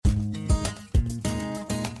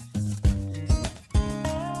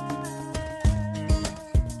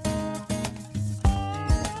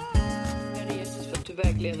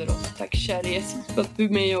vägleder oss. Tack kära Jesus för att du är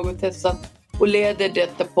med jag och Tessa och leder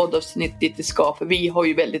detta poddavsnitt dit det ska, för vi har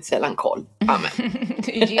ju väldigt sällan koll. Amen.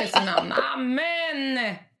 I Jesu namn.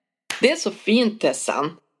 Amen. Det är så fint,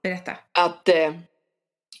 Tessan. Berätta. Att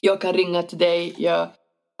jag kan ringa till dig. Jag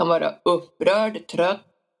kan vara upprörd, trött,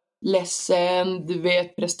 ledsen, du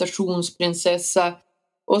vet, prestationsprinsessa.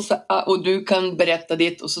 Och du kan berätta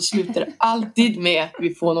ditt och så slutar det alltid med att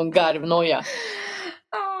vi får någon garvnoja.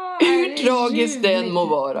 Hur tragiskt det än må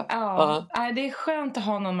vara. Ja. Det är skönt att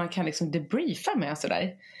ha någon man kan liksom debriefa med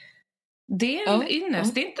sådär. Det är en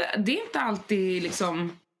ynnest. Det är inte alltid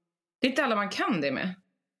liksom, det är inte alla man kan det med.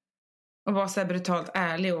 Och vara så här brutalt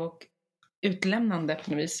ärlig och utlämnande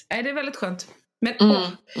på något vis. Det är väldigt skönt. Men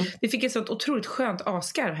vi fick ett sånt otroligt skönt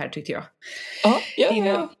avskarv här, tyckte jag.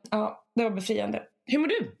 Ja, det var befriande. Hur mår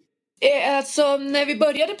du? Alltså, när vi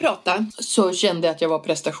började prata så kände jag att jag var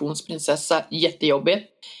prestationsprinsessa. Jättejobbigt.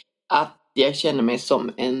 Att jag känner mig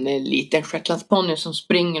som en liten shetlandsponny som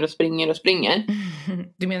springer och springer och springer.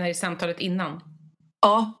 Du menar i samtalet innan?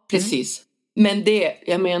 Ja, precis. Men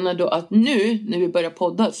jag menar då att nu, när vi börjar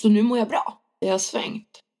podda, så nu mår jag bra. Jag har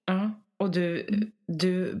svängt. Ja, och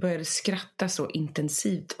du började skratta så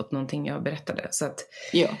intensivt åt någonting jag berättade. Så att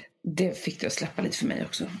det fick du att släppa lite för mig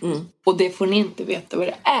också. Och det får ni inte veta vad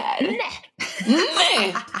det är.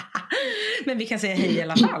 Nej. Men vi kan säga hej i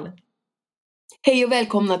alla fall. Hej och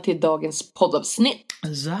välkomna till dagens poddavsnitt.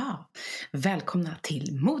 Ja, välkomna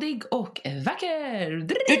till Modig och vacker.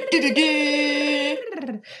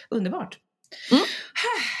 Underbart.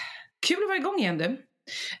 Kul att vara igång igen, du.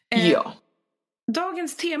 Ja.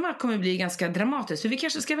 Dagens tema kommer bli ganska dramatiskt. För vi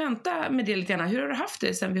kanske ska vänta med det lite grann. Hur har du haft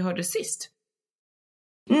det sen vi hörde sist?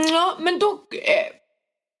 Ja, men dock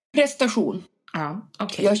prestation. Ja,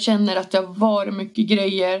 okej. Jag känner att jag var mycket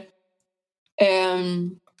grejer.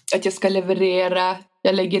 Att jag ska leverera.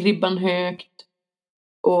 Jag lägger ribban högt.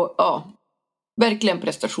 Och verkligen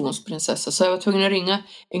prestationsprinsessa. Så jag var tvungen att ringa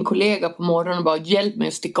en kollega på morgonen och bara hjälp mig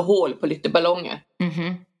att sticka hål på lite ballonger.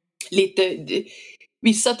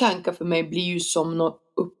 Vissa tankar för mig blir ju som något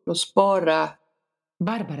uppblåsbara.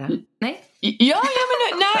 Barbara? Nej? Ja,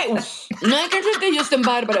 men nej, kanske inte just en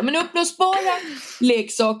Barbara. Men uppblåsbara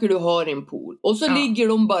leksaker du har i en pool. Och så ligger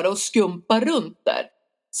de bara och skumpar runt där.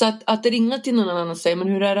 Så att ringa till någon annan och säga, men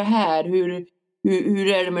hur är det här? Hur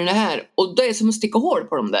är det med det här? Och det är som att sticka hål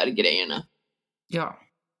på de där grejerna. Ja.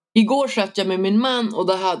 Igår satt jag med min man och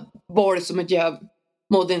då var det som att jag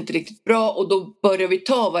mådde inte riktigt bra. Och då började vi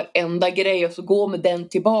ta varenda grej och så gå med den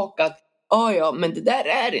tillbaka. Att, men det där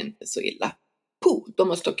är inte så illa. De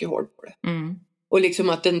har stuckit hål på det. Och liksom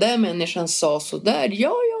att den där människan sa så där.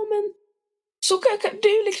 Men så kan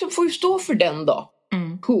du liksom får ju stå för den då.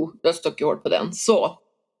 Du har stuckit hål på den. Så.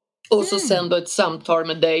 Och så sen då ett samtal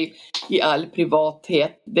med dig i all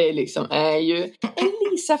privathet. Det liksom är ju en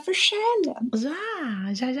Lisa för själen.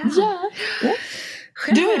 Ja.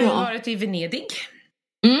 Själv har jag varit i Venedig.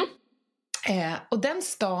 Och den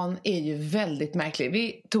stan är ju väldigt märklig.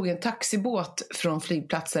 Vi tog en taxibåt från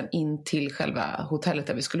flygplatsen in till själva hotellet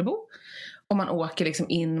där vi skulle bo. Och man åker liksom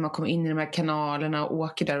in, man kommer in i de här kanalerna och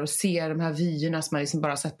åker där och ser de här vyerna som man liksom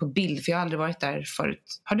bara sett på bild. För jag har aldrig varit där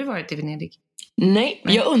förut. Har du varit i Venedig? Nej,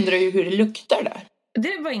 jag undrar ju hur det luktar där.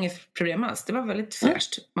 Det var inget problem alls. Det var väldigt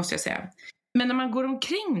fräscht, måste jag säga. Men när man går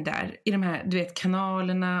omkring där i de här, du vet,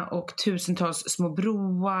 kanalerna och tusentals små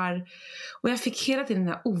broar. Och jag fick hela tiden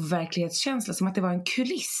den här overklighetskänslan som att det var en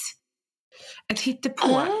kuliss. Ett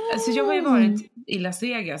hittepå. Alltså jag har ju varit i Las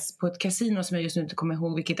Vegas på ett kasino som jag just nu inte kommer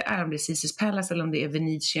ihåg vilket det är. Om det är Caesars Palace eller om det är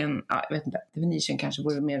Venetian. Ja, jag vet inte. Venetian kanske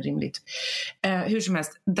vore mer rimligt. Hur som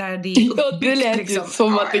helst. Där det är uppbyggt, det lät liksom,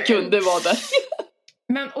 som att det kunde vara där.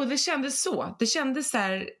 Och det kändes så. Det kändes så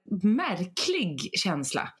här märklig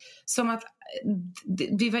känsla. Som att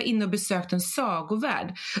vi var inne och besökte en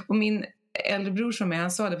sagovärld. Och min äldre bror som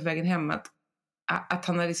han sa det på vägen hem att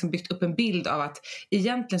han har liksom byggt upp en bild av att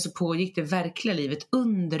egentligen så pågick det verkliga livet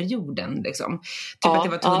under jorden liksom. Typ att det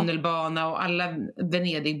var tunnelbana och alla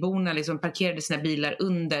Venedigborna liksom parkerade sina bilar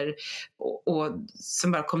under och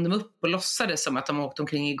sen bara kom de upp och låtsades som att de åkte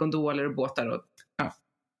omkring i gondoler och båtar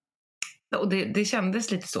och det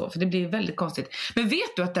kändes lite så, för det blir väldigt konstigt. Men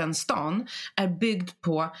vet du att den stan är byggd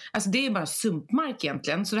på, alltså det är bara sumpmark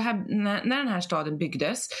egentligen. Så det här, när den här staden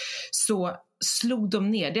byggdes så slog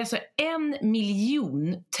de ner, det är alltså 1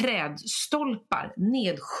 miljon trädstolpar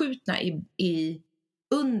nedskjutna i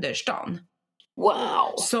understan.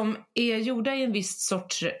 Wow. Som är gjorda i en viss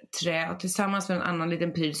sorts trä tillsammans med en annan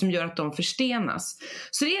liten pryl som gör att de förstenas.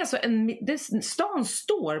 Så det är alltså stan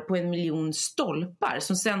står på 1 miljon stolpar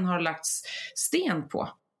som sen har lagts sten på.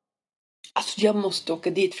 Alltså jag måste åka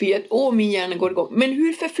dit för min hjärna går igång. Men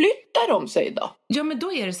hur förflyttar de sig då? Ja, men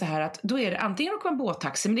då är det så här att då är det antingen åker man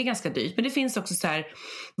båttaxi, men det är ganska dyrt. Men det finns också så här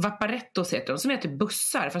vaparettos heter de, som heter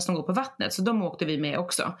bussar fast de går på vattnet. Så de åkte vi med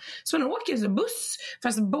också. Så man åker så buss,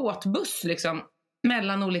 fast båtbuss liksom,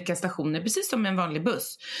 mellan olika stationer, precis som en vanlig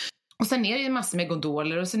buss. Och sen är det ju massor med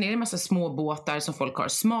gondoler och sen är det massa små båtar som folk har.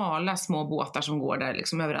 Smala små båtar som går där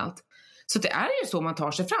liksom överallt. Så det är ju så man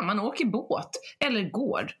tar sig fram. Man åker båt eller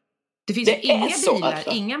går. Det finns inga bilar,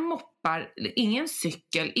 alltså. Inga moppar, ingen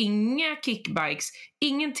cykel, inga kickbikes,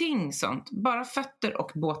 ingenting sånt. Bara fötter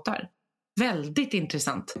och båtar. Väldigt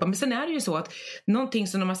intressant. Men sen är det ju så att någonting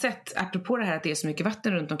som de har sett, apropå det här att det är så mycket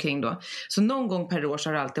vatten runt omkring då. Så någon gång per år så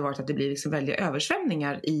har det alltid varit att det blir liksom väldiga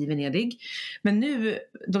översvämningar i Venedig. Men nu,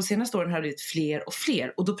 de senaste åren har det blivit fler och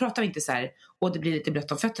fler. Och då pratar vi inte så här, och det blir lite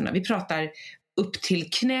blött om fötterna. Vi pratar upp till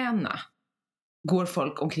knäna. Går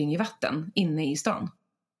folk omkring i vatten inne i stan.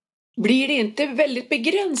 Blir det inte väldigt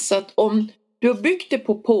begränsat om du har byggt det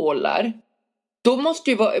på pålar? Då måste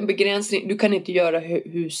ju vara en begränsning. Du kan inte göra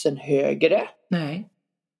husen högre. Nej.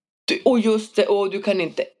 Och just det, och du kan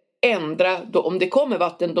inte ändra då, om det kommer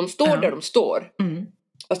vatten. De står där de står. Mm.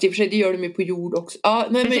 Fast i och för sig det gör de ju på jord också. Ja,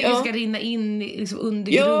 nej, men det ska rinna in liksom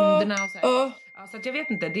under grunderna och så här. Ja. Så att jag vet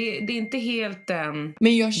inte, det är inte helt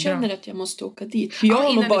men jag känner att jag måste åka dit. För jag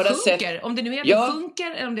har innan bara det sjunker. Om det nu är att det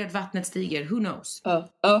sjunker eller om det är att vattnet stiger, who knows?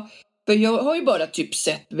 Ja. För jag har ju bara typ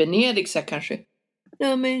sett Venedig så här, kanske.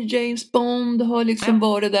 Ja, men James Bond har liksom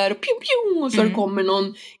varit där och och så kommer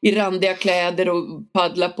någon i randiga kläder och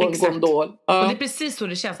paddlar på en gondol. Ja. Och det är precis så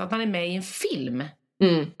det känns, att man är med i en film.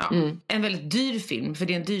 En väldigt dyr film, för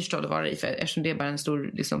det är en dyr stad att vara i, för, eftersom det är bara en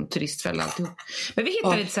stor liksom, turistfälla alltihop. Men vi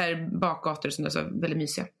hittar lite så här bakgator som är så väldigt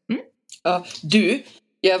mysiga. Ja, du,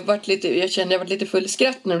 jag kände jag var lite full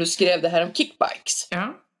skratt när du skrev det här om kickbikes.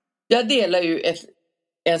 Ja. Jag delar ju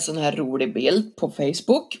en sån här rolig bild på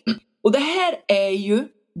Facebook. Och det här är ju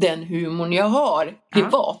den humorn jag har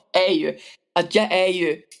privat. Är ju att jag är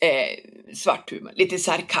ju svart humor. Lite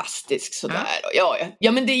sarkastisk sådär.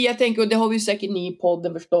 Ja, men det jag tänker, och det har vi säkert ni i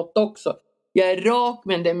podden förstått också. Jag är rak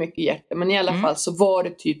men det är mycket hjärta. Men i alla fall så var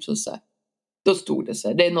det typ så här. Då stod det så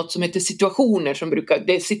här. Det är något som heter situationer som brukar.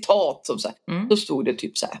 Det är citat som så här. Då stod det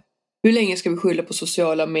typ så här. Hur länge ska vi skylla på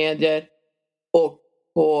sociala medier och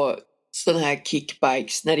på sådana här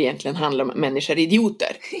kickbikes när det egentligen handlar om människor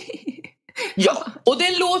idioter? Ja, och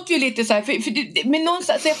det låter ju lite så här men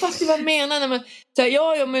någonstans, jag fattar vad jag menar när man säger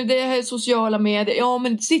ja men det här är sociala medier. Ja,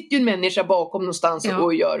 men det sitter ju en människa bakom någonstans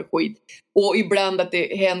och gör skit. Och ibland att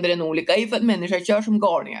det händer en olycka för att människor kör som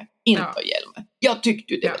galningar. Inte har hjälm. Jag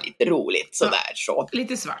tyckte det var lite roligt sådär så.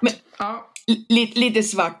 Lite svart. Men, lite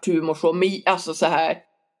svart humor så, alltså så här.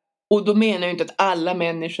 Och då menar jag inte att alla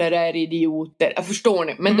människor är idioter. Jag förstår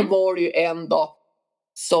ni, men det var ju en dag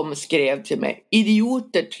som skrev till mig.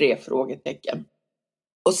 Idioter 3 frågetecken.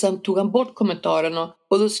 Och sen tog han bort kommentarerna.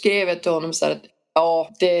 Och då skrev jag till honom så här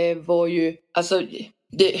att det var ju, alltså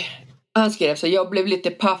han skrev så här, jag blev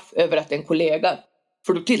lite paff över att en kollega,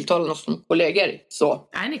 för då tilltalar han oss som kollegor. Så.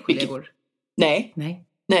 Är ni kollegor? Nej,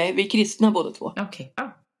 vi är kristna båda två. Okej,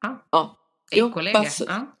 ja. Jo, kollega.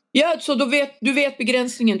 Ja, så du vet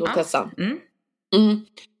begränsningen då, Tessan.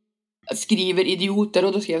 Jag skriver idioter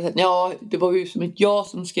och då skrev jag att det var ju som ett jag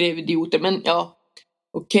som skrev idioter, men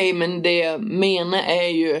okej, men det jag menar är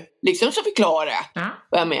ju liksom så förklara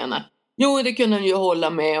vad jag menar. Jo, det kunde han ju hålla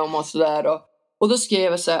med om och sådär och då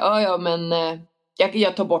skrev jag så här, men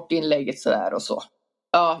jag tar bort inlägget sådär och så.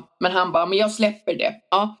 Ja, men han bara, men jag släpper det.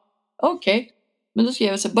 Ja, okej. Men då skrev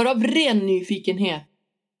jag så här, bara av ren nyfikenhet.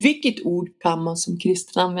 Vilket ord kan man som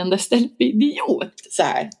kristen använda istället för idiot? Så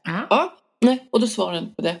här. Nej, och då svarade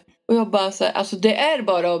han på det. Och jag bara så här, alltså det är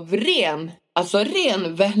bara av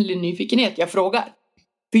ren vänlig nyfikenhet jag frågar.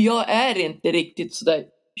 För jag är inte riktigt sådär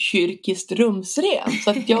kyrkiskt rumsren. Så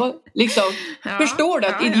att jag liksom förstår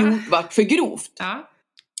att idiot vart för grovt.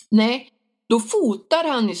 Nej, då fotar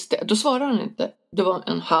han istället. Då svarar han inte. Det var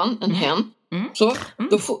en hen. Så,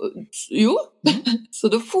 så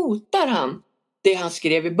då fotar han det han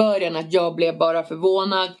skrev i början, att jag blev bara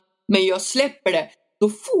förvånad, men jag släpper det. Då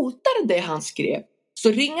fotar det han skrev.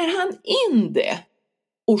 Så ringer han in det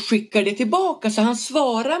och skickar det tillbaka. Så han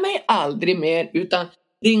svarar mig aldrig mer, utan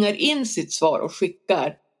ringar in sitt svar och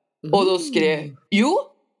skickar. Och då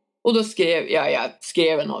skrev jag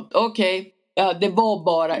skrev något. Okej. Ja, det var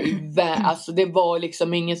bara alltså det var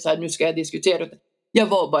liksom inget så här, nu ska jag diskutera. Jag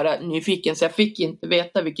var bara nyfiken, så jag fick inte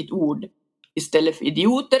veta vilket ord istället för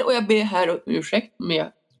idioter. Och jag ber här om ursäkt om jag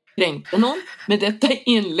kränkte någon med detta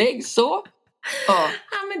inlägg. Så Ja.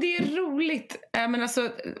 Ja, men det är roligt. Men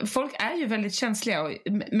alltså, folk är ju väldigt känsliga.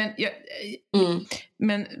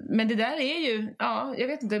 Men det där är ju, ja, jag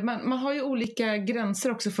vet inte. Man har ju olika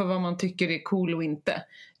gränser också för vad man tycker är cool och inte.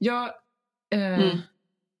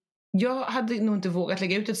 Jag hade nog inte vågat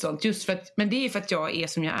lägga ut ett sånt. Just för att, men det är för att jag är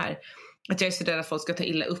som jag är. Att jag är så rädd att folk ska ta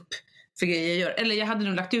illa upp för grejer jag gör. Eller jag hade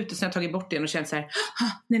nog lagt ut det, sen jag tagit bort det och känt så här,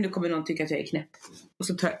 nej, nu kommer någon tycka att jag är knäpp. Och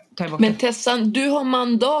så tar jag bort Men det. Tessan, du har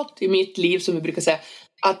mandat i mitt liv, som vi brukar säga,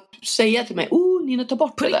 att säga till mig, Nina, ta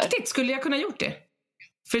bort på det där. På riktigt, skulle jag kunna gjort det?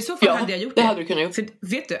 För i så fall hade jag gjort det. Det hade du kunnat gjort. För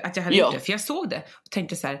vet du att jag hade gjort det? För jag såg det och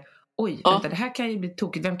tänkte så här, oj, vänta, det här kan ju bli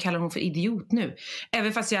tokigt. Vem kallar hon för idiot nu?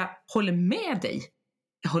 Även fast jag håller med dig.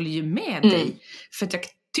 Jag håller ju med dig. För att jag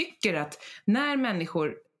tycker att när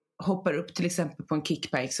människor hoppar upp till exempel på en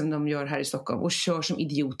kickbike som de gör här i Stockholm och kör som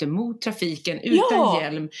idioter mot trafiken utan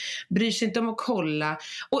hjälm, bryr sig inte om att kolla,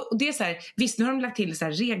 och det är så här, visst, nu har de lagt till så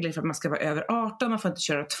här regler för att man ska vara över 18, man får inte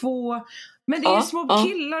köra 2, men det är små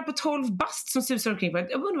killar på 12 bast som susar omkring.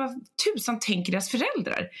 Jag undrar vad tusan tänker deras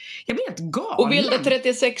föräldrar. Jag blir helt galen. Och vilda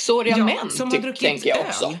 36-åriga män som har druckit tänker jag öl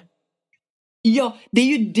också. Ja, det är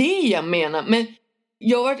ju det jag menar. Men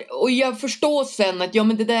jag förstår sen att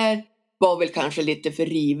men det där var väl kanske lite för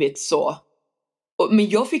rivigt så. Men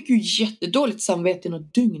jag fick ju jättedåligt samvete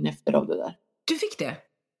något dygn efter av det där. Du fick det?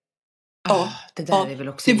 Ja. Det där är väl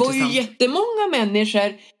också det intressant. var ju jättemånga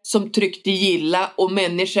människor som tryckte gilla, och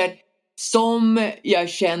människor som jag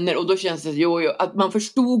känner, och då känns det att man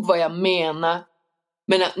förstod vad jag menar,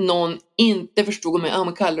 men att någon inte förstod mig.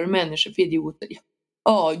 Man kallar människor för idioter.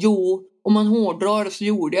 Om man hårdrar så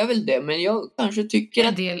gjorde jag väl det, men jag kanske tycker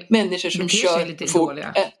att människor som kör lite fort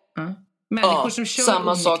dåliga. Människor som kör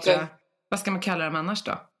samma onyktra, sak. vad ska man kalla dem annars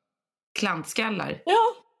då? Klantskallar. Ja.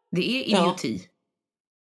 Det är idioti.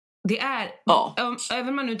 Det är, även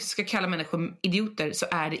om man nu inte ska kalla människor idioter, så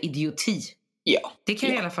är det idioti. Ja. Det kan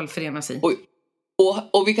i alla fall förenas i.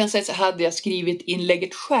 Och vi kan säga så, hade jag skrivit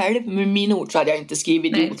inlägget själv med mina ord så hade jag inte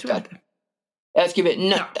skrivit idioter. Jag har skrivit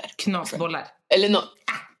nötter. Knasbollar. Eller något.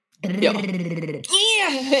 Ja. Huva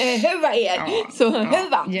er. Så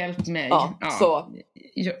huva. Hjälp mig.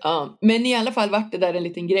 Men i alla fall vart det där en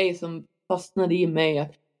liten grej som fastnade i mig.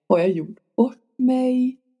 Att, har jag gjort bort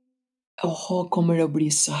mig? Jaha, kommer det att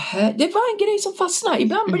bli så här? Det var en grej som fastnade.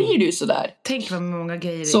 Ibland blir det ju så där. Tänk vad många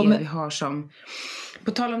grejer vi har som...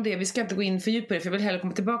 På tal om det, vi ska inte gå in för djupare, för jag vill hellre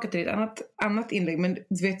komma tillbaka till ett annat inlägg. Men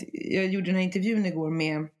du vet, jag gjorde den här intervjun igår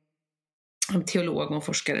med en teolog och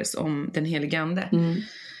forskare om den helige ande.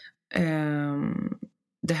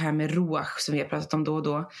 Det här med ruach som vi har pratat om då och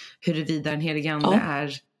då, huruvida den helige ande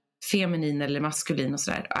är feminin eller maskulin och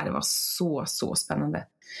sådär. Det var så spännande.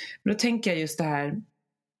 Men då tänker jag just det här,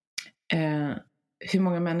 hur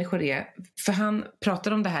många människor det är. För han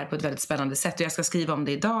pratar om det här på ett väldigt spännande sätt, och jag ska skriva om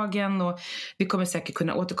det i dagen, och vi kommer säkert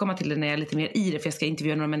kunna återkomma till det när jag är lite mer i det, för jag ska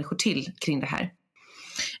intervjua några människor till kring det här.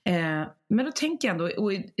 Men då tänker jag ändå,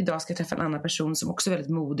 och idag ska jag träffa en annan person som också är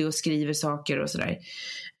väldigt modig och skriver saker och sådär.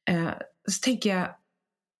 Så tänker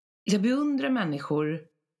jag beundrar människor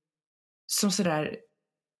som sådär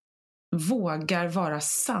vågar vara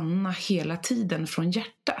sanna hela tiden från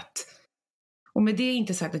hjärtat. Och med det är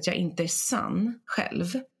inte sagt att jag inte är sann själv,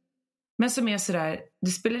 men som är sådär,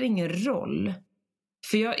 det spelar ingen roll.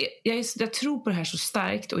 För jag tror på det här så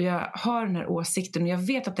starkt, och jag har den här åsikten, och jag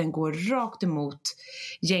vet att den går rakt emot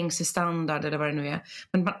gängse standard eller vad det nu är,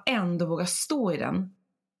 men man ändå vågar stå i den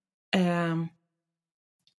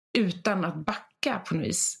utan att backa på något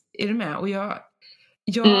vis. Är du med? Och jag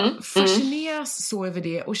fascineras så över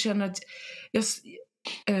det, och känner att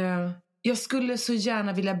jag skulle så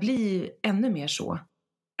gärna vilja bli ännu mer så.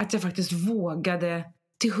 Att jag faktiskt vågade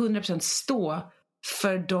till 100% stå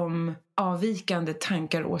för de avvikande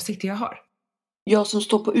tankar och åsikter jag har. Jag som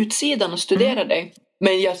står på utsidan och studerar dig,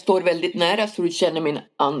 men jag står väldigt nära så du känner min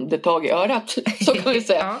andetag i örat, så kan vi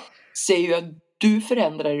säga. Ser ju att du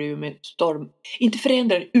förändrar dig med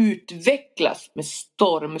utvecklas med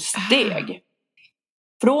stormsteg.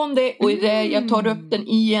 Från det, och i det, jag tar upp den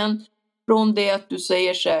igen, från det att du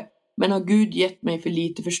säger så här, men har Gud gett mig för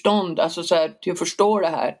lite förstånd, alltså så här, till jag förstår det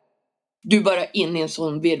här. Du bara in i en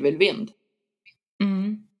sån virvelvind.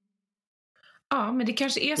 Ja, men det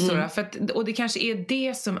kanske är så då, och det kanske är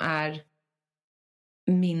det som är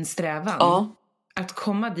min strävan. Att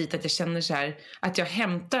komma dit, att jag känner så här, att jag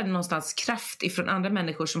hämtar någonstans kraft ifrån andra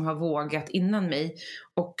människor som har vågat innan mig,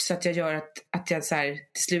 och så att jag gör att jag så här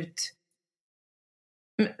till slut.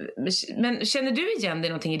 Men känner du igen dig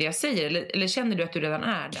någonting i det jag säger, eller känner du att du redan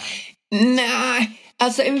är där? Nej,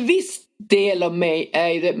 alltså en viss del av mig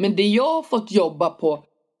är det, men det jag har fått jobba på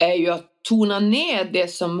är ju att tona ner det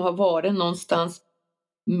som har varit någonstans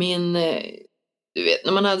min du vet,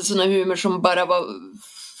 när man hade såna humor som bara var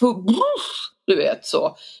du vet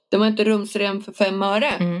så. Det var inte rumsrem för 5 öre.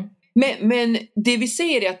 Mm. Men det vi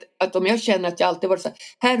säger är att om jag känner att jag alltid varit så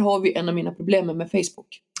här har vi en av mina problem med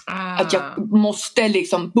Facebook. Att jag måste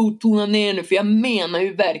liksom botona ner nu, för jag menar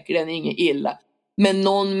ju verkligen inget illa. Men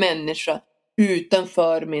någon människa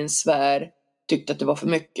utanför min sfär tyckte att det var för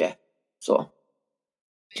mycket. Så.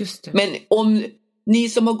 Just det. Men om ni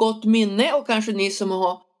som har gott minne och kanske ni som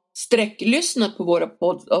har sträcklyssnat på våra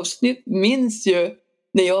poddavsnitt minns ju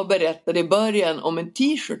när jag berättade i början om en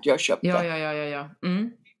t-shirt jag köpte. Ja.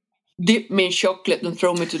 Mm. Dip me in chocolate and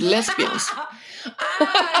throw me to the lesbians.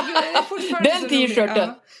 Den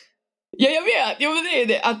t-shirten. Ja, jag vet. Jo, men det är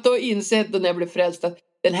det. Att då insett när jag blev frälst att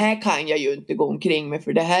den här kan jag ju inte gå omkring med,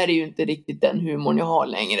 för det här är ju inte riktigt den humorn jag har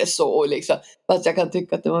längre. Så liksom. Fast jag kan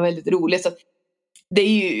tycka att det var väldigt roligt. Så att det är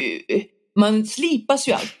ju, man slipas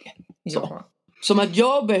ju alltid. Så. Ja. Som att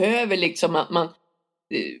jag behöver liksom att man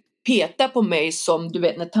petar på mig som du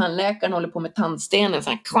vet när tandläkaren håller på med tandstenen. Så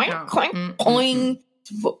här, koing, koing, koing.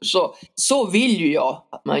 Så vill ju jag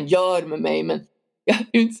att man gör med mig, men jag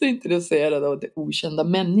är inte så intresserad av det okända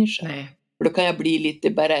människor. Nej. För då kan jag bli lite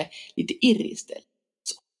irrig istället.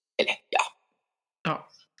 Så. Eller ja.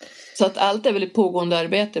 Så att allt är väl ett pågående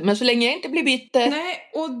arbete. Men så länge jag inte blir bitter. Nej,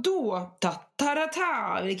 och då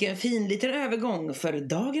vilken fin liten övergång. För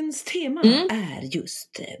dagens tema är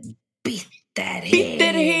just bitterhet.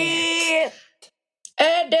 Bitterhet!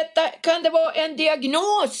 Kan det vara en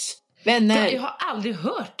diagnos? Vänner. Jag har aldrig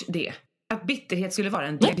hört det. Att bitterhet skulle vara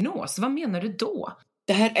en diagnos. Vad menar du då?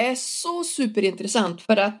 Det här är så superintressant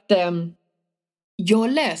för att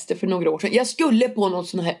jag läste för några år sedan. Jag skulle på någon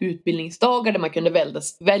sån här utbildningsdagar där man kunde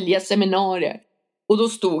välja seminarier. Och då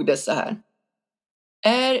stod det så här.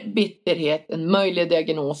 Är bitterhet en möjlig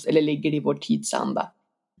diagnos eller ligger det i vår tidsanda?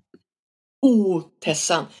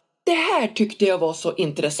 Tessan. Det här tyckte jag var så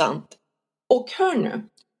intressant. Och hör nu.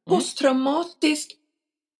 Posttraumatisk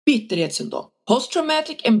bitterhetssyndrom.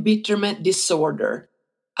 Post-traumatic embitterment disorder.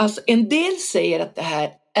 Alltså en del säger att det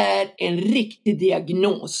här är en riktig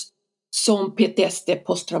diagnos som PTSD,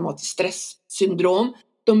 posttraumatisk stresssyndrom.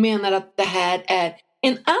 De menar att det här är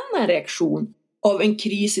en annan reaktion av en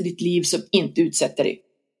kris i ditt liv som inte utsätter dig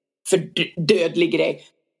för dödlig grej.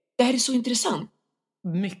 Det här är så intressant.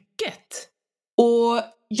 Mycket. Och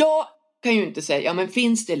jag kan ju inte säga, men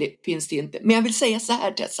finns det eller finns det inte. Men jag vill säga så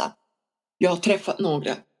här, Tessa. Jag har träffat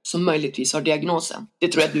några som möjligtvis har diagnosen. Det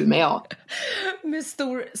tror jag du med har. Med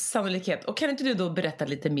stor sannolikhet. Och kan inte du då berätta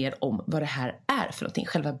lite mer om vad det här är för någonting?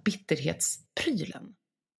 Själva bitterhetsprylen.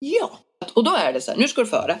 Ja, och då är det så här. Nu ska du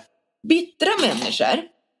föra. Bittra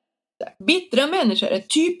människor är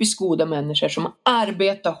typiskt goda människor som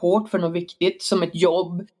arbetar hårt för något viktigt. Som ett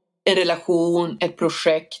jobb, en relation, ett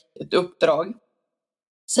projekt, ett uppdrag.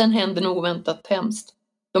 Sen händer något oväntat hemskt.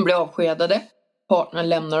 De blir avskedade. Partnern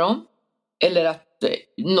lämnar dem. Eller att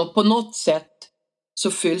på något sätt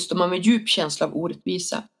så fylls de med djup känsla av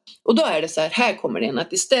orättvisa. Och då är det så här kommer det in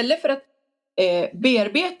att istället för att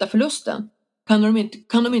bearbeta förlusten kan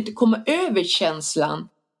de inte komma över känslan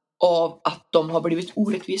av att de har blivit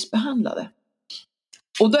orättvist behandlade.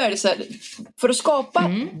 Och då är det så här, för att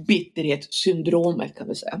skapa bitterhetssyndromet kan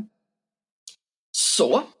vi säga.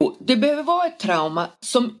 Så det behöver vara ett trauma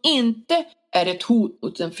som inte är ett hot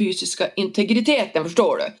mot den fysiska integriteten,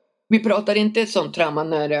 förstår du? Vi pratar inte ett sånt trauma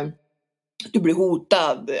när du blir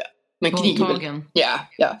hotad med kniv.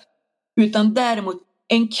 Ja. Utan däremot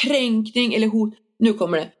en kränkning eller hot, nu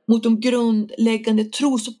kommer det, mot de grundläggande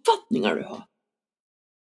trosuppfattningar du har.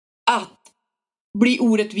 Att bli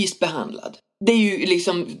orättvist behandlad. Det är ju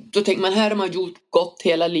liksom, då tänker man här har man gjort gott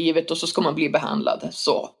hela livet och så ska man bli behandlad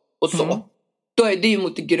så och så. Då är det ju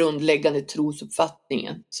mot den grundläggande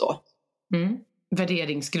trosuppfattningen så.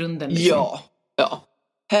 Värderingsgrunden liksom. Ja.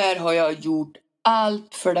 Här har jag gjort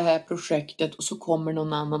allt för det här projektet och så kommer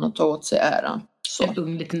någon annan att ta åt sig äran. Så. En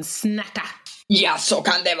ung liten snärta. Ja, så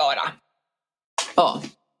kan det vara. Ja.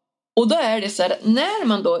 Och då är det så här, när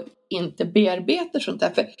man då inte bearbetar sånt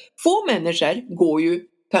här. För få människor går ju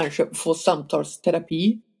kanske få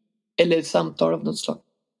samtalsterapi eller samtal av något slag.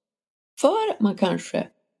 För att man kanske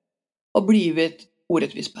har blivit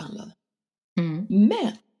orättvist behandlad.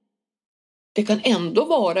 Men det kan ändå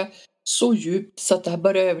vara så djupt så att det här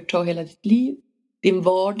börjar överta hela ditt liv, din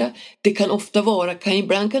vardag. Det kan ofta vara,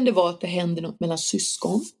 ibland kan det vara att det händer något mellan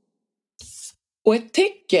syskon. Och ett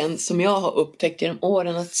tecken som jag har upptäckt genom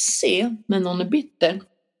åren att se när någon är bitter,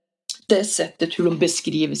 det är sättet hur de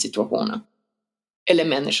beskriver situationen. Eller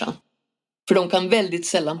människan. För de kan väldigt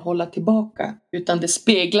sällan hålla tillbaka, utan det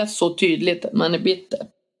speglas så tydligt att man är bitter.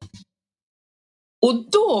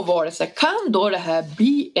 Och då var det så här, kan då det här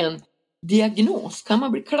bli en diagnos? Kan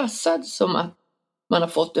man bli klassad som att man har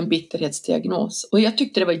fått en bitterhetsdiagnos? Och jag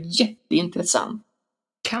tyckte det var jätteintressant.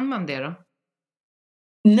 Kan man det då?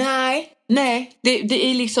 Nej,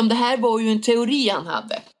 det är liksom, det här var ju en teori han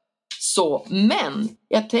hade. Så, men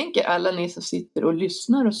jag tänker alla ni som sitter och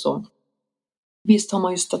lyssnar och så, visst har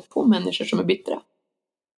man ju stött på människor som är bittra.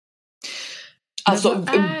 Alltså, vad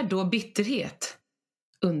är då bitterhet?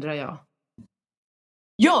 Undrar jag.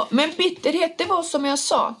 Ja, men bitterhet, det var som jag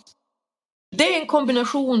sa. Det är en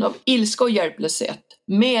kombination av ilska och hjälplöshet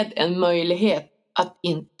med en möjlighet att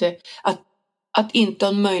inte ha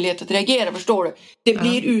en möjlighet att reagera, förstår du? Det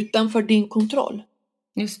blir utanför din kontroll.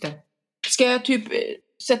 Just det. Ska jag typ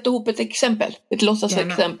sätta ihop ett exempel? Ett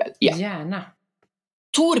låtsasexempel? Ja. Gärna.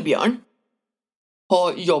 Torbjörn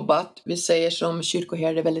har jobbat, vi säger som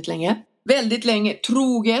kyrkoherde väldigt länge. Väldigt länge,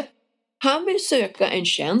 troget. Han vill söka en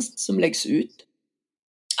tjänst som läggs ut.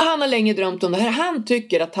 Han har länge drömt om det här. Han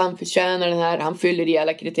tycker att han förtjänar den här. Han fyller i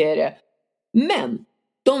alla kriterier. Men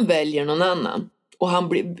de väljer någon annan. Och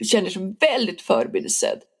han känner sig väldigt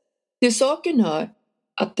förbisedd. Till saken hör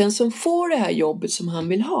att den som får det här jobbet som han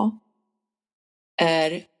vill ha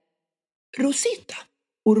är Rosita.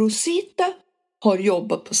 Och Rosita har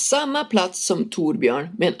jobbat på samma plats som Torbjörn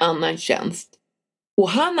med en annan tjänst. Och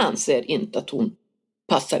han anser inte att hon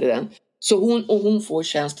passar i den. Så hon får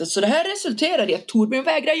tjänsten. Så det här resulterar i att Torbjörn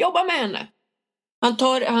vägrar jobba med henne.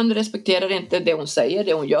 Han respekterar inte det hon säger,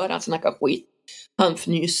 det hon gör. Han snackar skit. Han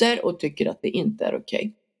fnyser och tycker att det inte är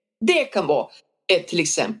okej. Det kan vara till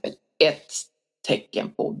exempel ett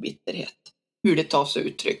tecken på bitterhet. Hur det tar sig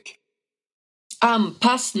uttryck.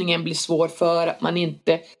 Anpassningen blir svår för att man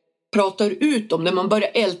inte pratar ut om det. Man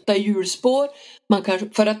börjar älta hjulspår.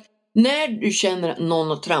 För att när du känner att någon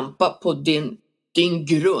har trampat på din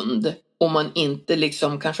grund och man inte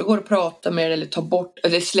liksom kanske går och pratar med det eller tar bort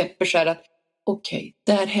eller släpper så här att okej,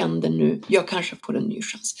 det här händer nu, jag kanske får en ny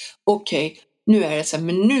chans. Okej, nu är det så här,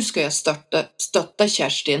 men nu ska jag stötta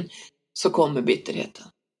Kerstin, så kommer bitterheten.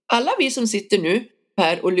 Alla vi som sitter nu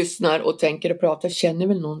här och lyssnar och tänker och pratar känner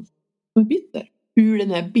väl någon som är bitter. Hur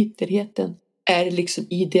den här bitterheten är liksom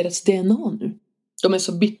i deras DNA nu. De är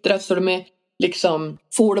så bittra så de är liksom,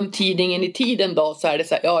 får de tidningen i tiden då så är det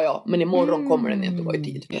så här, ja, men imorgon kommer den inte vara i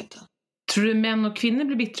tid. Tror du män och kvinnor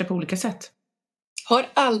blir bittra på olika sätt? Har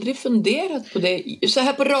aldrig funderat på det. Så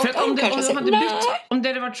här på rak arm kanske. Om det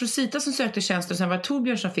hade varit Rosita som sökte tjänsten och sen var det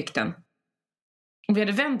Torbjörn som fick den. Och vi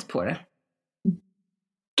hade vänt på det.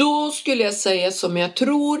 Då skulle jag säga som jag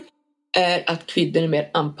tror är att kvinnor är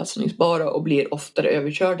mer anpassningsbara och blir oftare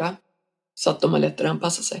överkörda. Så att de har lättare att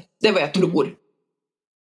anpassa sig. Det är vad jag tror.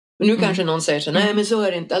 Men nu kanske någon säger så, nej men så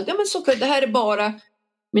är det inte. Ja, men så, det här är bara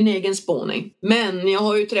min egen spåning. Men jag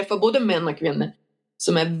har ju träffat både män och kvinnor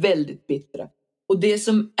som är väldigt bittra. Och det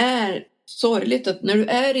som är sorgligt att när du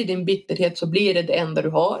är i din bitterhet så blir det enda du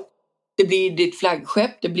har. Det blir ditt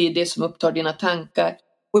flaggskepp, det blir det som upptar dina tankar.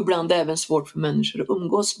 Och ibland även svårt för människor att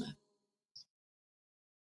umgås med.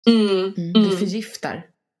 Det förgiftar.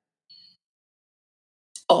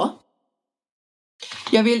 Ja.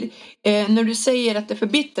 Jag vill, när du säger att det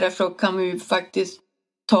förbittrar så kan vi ju faktiskt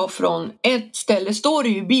ta från ett ställe, står det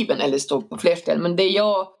ju i Bibeln, eller står på fler ställen, men det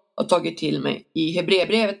jag har tagit till mig i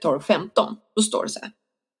Hebreerbrevet 12:15, då står det så här: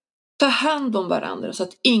 ta hand om varandra så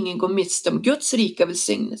att ingen går miste om Guds rika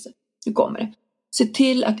välsignelse. Nu kommer det. Se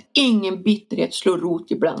till att ingen bitterhet slår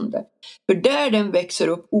rot ibland det. För där den växer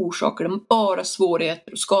upp orsakar den bara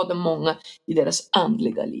svårigheter och skadar många i deras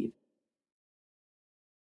andliga liv.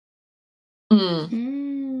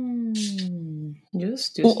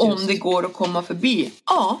 Just, och om det går att komma förbi,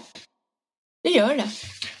 ja, det gör det.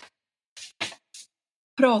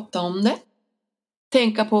 Prata om det.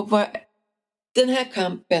 Tänka på vad den här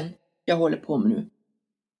kampen jag håller på med nu,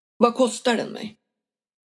 vad kostar den mig?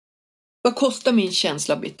 Vad kostar min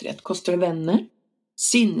känsla av bitterhet? Kostar det vänner?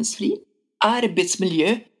 Sinnesfrid?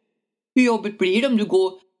 Arbetsmiljö? Hur jobbigt blir det om du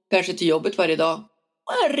går kanske till jobbet varje dag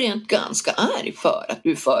och är rent ganska arg för att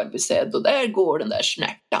du är förbisedd och där går den där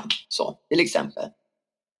snärtan, så till exempel.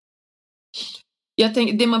 Jag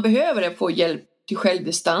tänker, det man behöver är att få hjälp till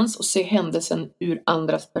självdistans och se händelsen ur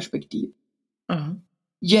andras perspektiv.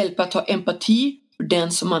 Hjälp att ha empati för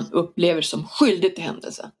den som man upplever som skyldig till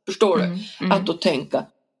händelsen. Förstår du? Att då tänka,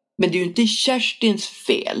 men det är ju inte Kerstins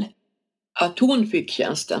fel att hon fick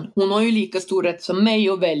tjänsten. Hon har ju lika stor rätt som mig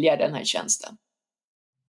att välja den här tjänsten.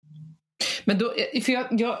 Men då, för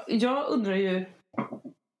jag undrar ju,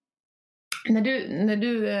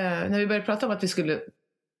 när vi började prata om att vi skulle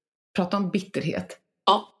prata om bitterhet,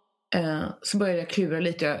 så började jag klura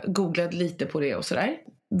lite, jag googlade lite på det och sådär.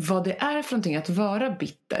 Vad det är för någonting att vara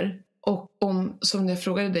bitter. Och som jag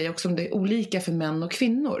frågade dig också, om det är olika för män och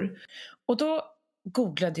kvinnor. Och då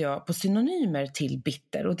googlade jag på synonymer till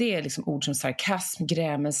bitter. Och det är liksom ord som sarkasm,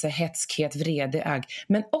 grämelse, hätskhet, vrede, agg.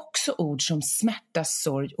 Men också ord som smärta,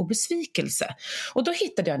 sorg och besvikelse. Och då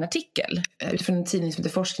hittade jag en artikel utifrån en tidning som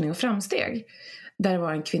heter Forskning och framsteg. Där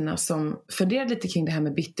var en kvinna som funderade lite kring det här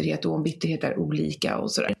med bitterhet och om bitterhet är olika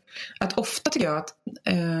och sådär. Att ofta tycker jag att,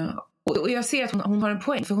 och jag ser att hon har en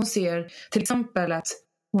poäng. För hon ser till exempel att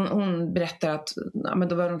hon berättar att men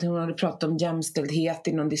det var någonting hon hade pratat om jämställdhet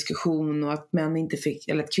i någon diskussion och att män inte fick,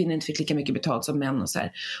 eller att kvinnor inte fick lika mycket betalt som män och så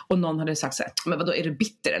här. Och någon hade sagt så här, men vadå, är du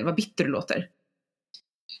bitter eller vad bitter du låter?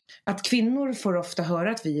 Att kvinnor får ofta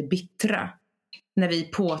höra att vi är bittra när vi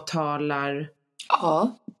påtalar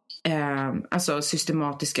alltså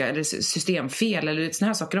systematiska eller systemfel eller såna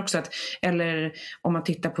här saker också, att, eller om man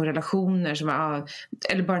tittar på relationer som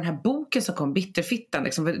eller bara den här boken som kom, Bitterfittan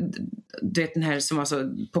liksom, du vet den här som var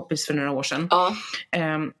så poppis för några år sedan.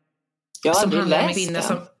 Som handlar om en kvinna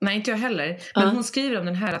som, nej inte jag heller, men hon skriver om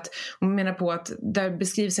den här, att hon menar på att där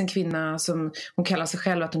beskrivs en kvinna som hon kallar sig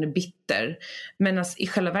själv att hon är bitter, men alltså, i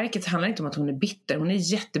själva verket handlar det inte om att hon är bitter, hon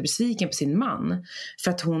är jättebesviken på sin man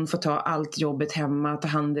för att hon får ta allt jobbet hemma, ta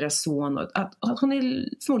hand om deras son, och att hon är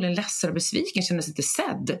förmodligen ledsen och besviken, känner sig inte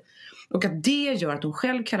sedd, och att det gör att hon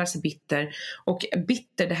själv kallar sig bitter. Och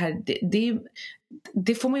bitter, det här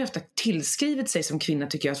det får man ju ofta tillskrivet sig som kvinna,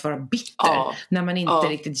 tycker jag, att vara bitter när man inte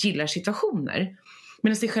riktigt gillar situationer.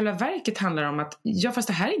 Men i själva verket handlar det om att fast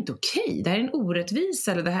det här är inte okej. Det här är en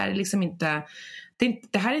orättvisa, eller det här är liksom inte,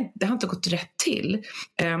 det har inte gått rätt till.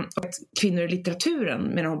 Och att kvinnor i litteraturen,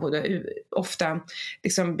 menar hon både ofta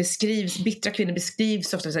liksom bittra kvinnor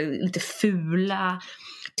beskrivs ofta så lite fula,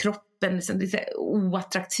 kroppen liksom lite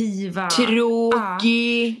oattraktiva,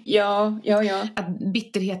 tråkig, ja. Att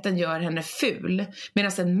bitterheten gör henne ful.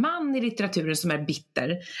 Medan en man i litteraturen som är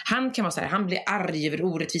bitter, han kan vara så här, han blir arg över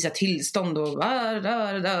orättvisa tillstånd och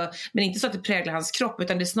men inte så att det präglar hans kropp,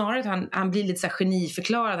 utan det är snarare att han blir lite så här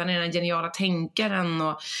geniförklarad, han är den geniala tänkaren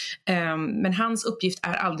och, men hans uppgift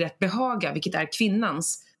är aldrig att behaga, vilket är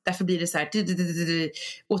kvinnans. Därför blir det så här,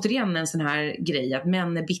 återigen en sån här grej att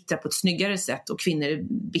män är bittra på ett snyggare sätt och kvinnor är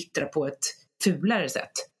bittra på ett fulare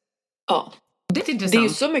sätt. Ja. Det är intressant. Det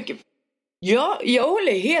är så mycket. Ja, jag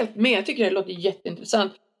håller helt med. Jag tycker det låter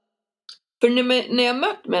jätteintressant. För när jag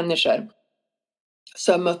mött människor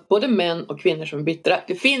så har jag mött både män och kvinnor som är bittra.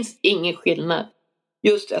 Det finns ingen skillnad.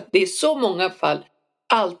 Just att det i så många fall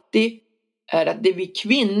alltid är att det vi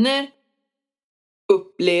kvinnor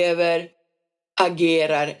upplever,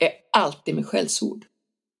 agerar, är alltid med skällsord.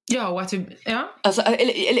 Ja, och att alltså,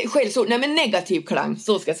 eller skällsord, nej men negativ klang,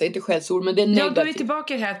 så ska jag säga, inte skällsord, men det är negativt. Ja, då är vi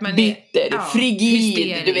tillbaka här att man bitter, frigid,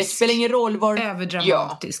 hysterisk, du vet, spelar ingen roll var.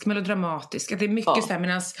 Överdramatisk, melodramatisk, att det är mycket så här,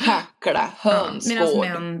 medans hackla, hönsgård. Medans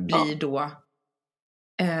män blir då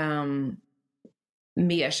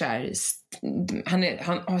mer så här,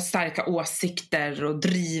 han har starka åsikter och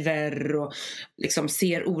driver och liksom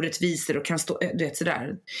ser orättvisor och kan stå, du vet,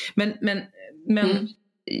 sådär. Men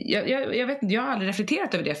jag vet inte, jag har aldrig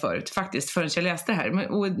reflekterat över det förut faktiskt, förrän jag läste det här,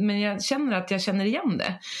 men jag känner att jag känner igen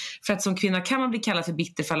det, för att som kvinna kan man bli kallad för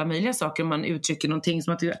bitter för alla möjliga saker om man uttrycker någonting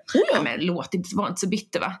som att men låt inte, var inte så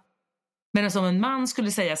bitter, va? Men som en man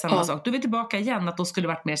skulle säga samma sak, då är vi tillbaka igen, att då skulle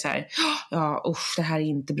det varit mer så här, det här är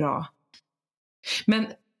inte bra. Men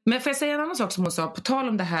får jag säga en annan sak som hon sa på tal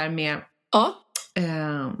om det här med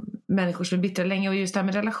människor som är bittra länge, och just det här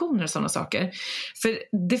med relationer och sådana saker. För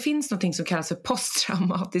det finns någonting som kallas för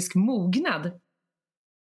posttraumatisk mognad.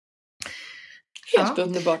 Helt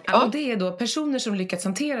underbart. Ja. Och det är då personer som lyckats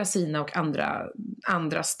hantera sina och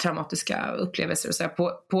andras traumatiska upplevelser och så här,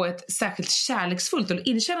 på ett särskilt kärleksfullt och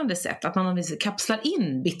inkännande sätt, att man kapslar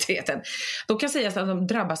in bitterheten. Då kan sägas att de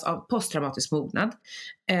drabbas av posttraumatisk mognad.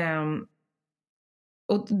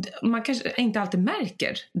 Och man kanske inte alltid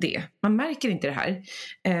märker det. Man märker inte det här.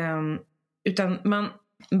 Utan man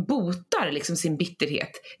botar liksom sin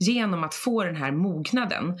bitterhet genom att få den här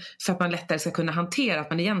mognaden, för att man lättare ska kunna hantera att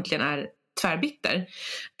man egentligen är tvärbitter.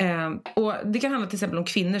 Och det kan handla till exempel om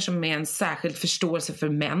kvinnor som är en särskild förståelse för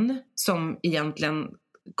män som egentligen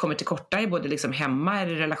kommer till korta i både liksom hemma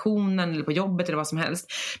eller i relationen eller på jobbet eller vad som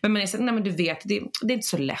helst. Men man är så, nej men du vet, det är inte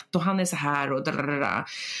så lätt, och han är så här och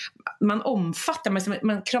man omfattar,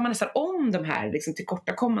 man kramar nästan om de här liksom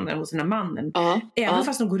tillkortakommande hos den här mannen, även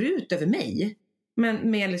fast de går ut över mig.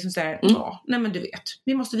 Men med liksom så här, nej men du vet,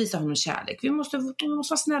 vi måste visa honom kärlek, vi måste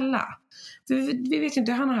vara snälla, vi vet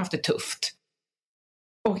inte, han har haft det tufft.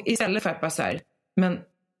 Och istället för att bara så här, men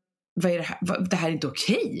vad är det här? Det här är inte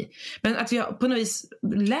okej. Men att vi på något vis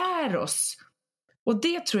lär oss. Och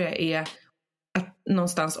det tror jag är att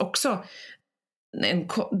någonstans också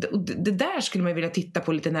det där skulle man vilja titta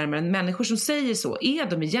på lite närmare. Människor som säger så, är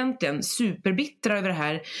de egentligen superbittra över det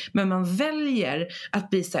här, men man väljer att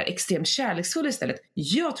bli så här extremt kärleksfull istället?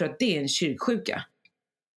 Jag tror att det är en kyrksjuka.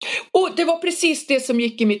 Och det var precis det som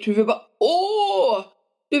gick i mitt huvud.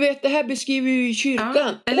 Du vet, det här beskriver ju i kyrkan.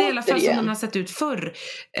 Ja, eller i alla fall som den har sett ut förr.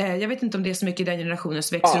 Jag vet inte om det är så mycket i den generationen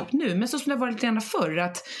som växer upp nu, men så som det har varit lite grann förr,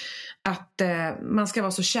 att man ska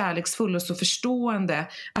vara så kärleksfull och så förstående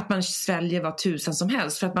att man sväljer vad tusan som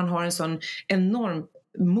helst, för att man har en sån enorm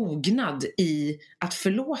mognad i att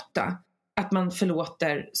förlåta. Att man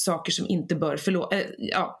förlåter saker som inte bör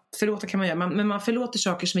förlåta kan man göra, men man förlåter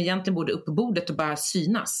saker som egentligen borde upp på bordet och bara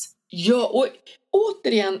synas. Ja, och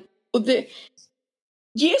återigen,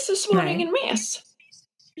 Jesus var ingen mes.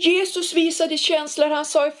 Jesus visade känslor, han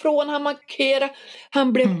sa ifrån, han markerade,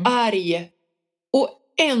 han blev arg. Och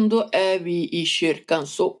ändå är vi i kyrkan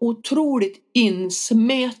så otroligt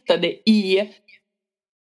insmetade i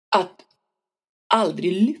att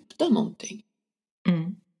aldrig lyfta någonting.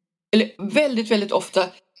 Eller väldigt, väldigt ofta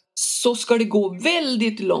så ska det gå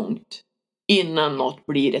väldigt långt innan något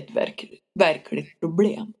blir ett verkligt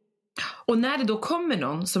problem. Och när det då kommer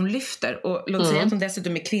någon som lyfter, och låt säga att de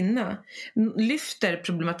dessutom är kvinna, lyfter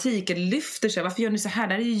problematiken, lyfter sig, varför gör ni så här,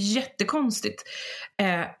 det här är ju jättekonstigt,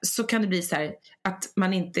 så kan det bli så här att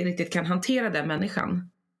man inte riktigt kan hantera den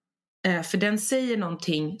människan, för den säger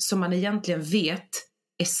någonting som man egentligen vet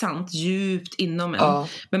är sant djupt inom en,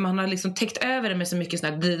 men man har liksom täckt över det med så mycket sån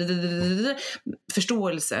här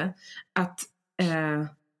förståelse att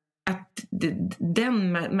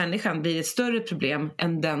den människan blir ett större problem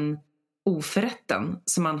än den oförrätten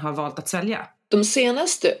som man har valt att svälja.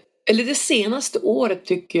 Det senaste året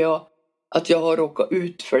tycker jag att jag har råkat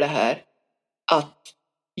ut för det här, att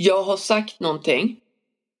jag har sagt någonting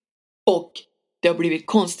och det har blivit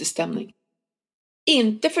konstig stämning.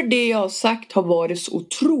 Inte för det jag har sagt har varit så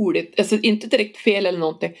otroligt, alltså inte direkt fel eller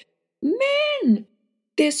någonting, men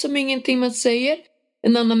det är som ingenting man säger.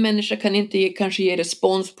 En annan människa kan inte kanske ge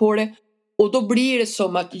respons på det, och då blir det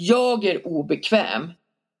som att jag är obekväm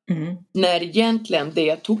när egentligen det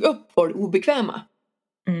jag tog upp var det obekväma.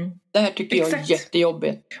 Det här tycker jag är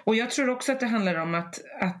jättejobbigt. Och jag tror också att det handlar om att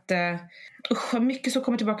mycket så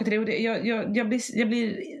kommer tillbaka till det, och jag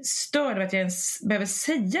blir störd av att jag ens behöver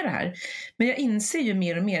säga det här, men jag inser ju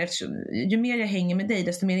mer och mer, ju mer jag hänger med dig,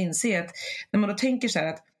 desto mer inser jag att när man då tänker så här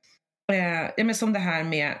att men som det här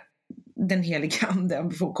med den helige ande, om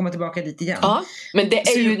vi får komma tillbaka dit igen. Ja, men det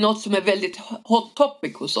är ju något som är väldigt hot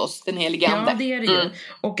topic hos oss, den helige ande. Ja, det är det ju.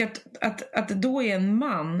 Och att då är en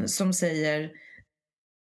man som säger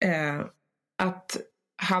att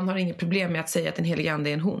han har inget problem med att säga att den helige ande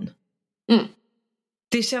är en hon.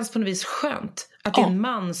 Det känns på något vis skönt att det är en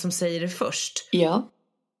man som säger det först. Ja.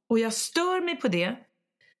 Och jag stör mig på det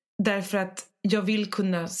därför att jag vill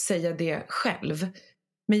kunna säga det själv.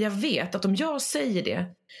 Men jag vet att om jag säger det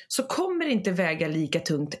så kommer det inte väga lika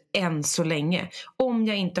tungt än så länge, om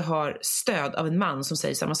jag inte har stöd av en man som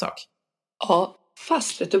säger samma sak. Ja,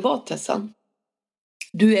 fast vet du vad, Tessan?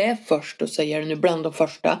 Du är först och säger det nu, bland de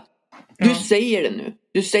första. Du säger det nu.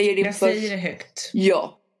 Du säger det först. Jag säger det högt.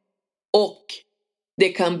 Ja. Och det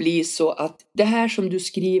kan bli så att det här som du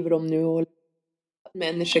skriver om nu, och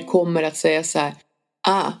människor kommer att säga så här: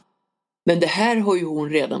 men det här har ju hon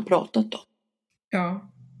redan pratat om. Ja.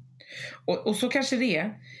 Och så kanske det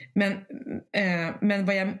är.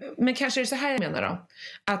 Men kanske är det så här jag menar då.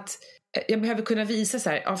 Att jag behöver kunna visa så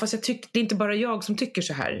här, fast det är inte bara jag som tycker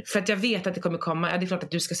så här. För att jag vet att det kommer komma, det är klart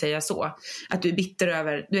att du ska säga så. Att du är bitter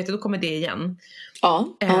över, du vet, då kommer det igen.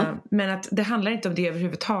 Men att det handlar inte om det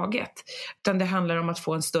överhuvudtaget. Utan det handlar om att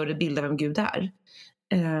få en större bild av vem Gud är.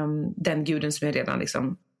 Den guden som jag redan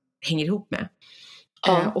liksom hänger ihop med.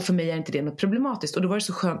 Och för mig är inte det något problematiskt. Och då var det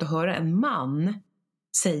så skönt att höra en man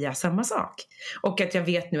säga samma sak. Och att jag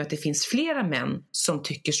vet nu att det finns flera män som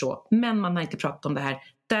tycker så, men man har inte pratat om det här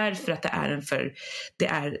därför att det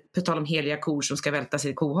är på tal om heliga kor som ska välta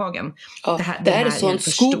sig i kohagen. Det här är sånt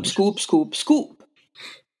skop.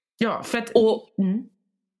 Ja, för att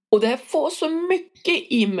och det här får så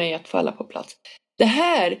mycket i mig att falla på plats. Det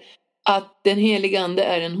här att den heliga ande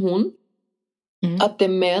är en hon, att det är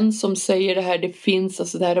män som säger det här, det finns,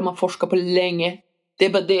 alltså det här har man forskat på länge. Det är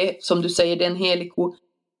bara det som du säger, det är en helig ko.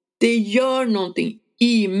 Det gör någonting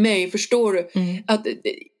i mig, förstår du? Att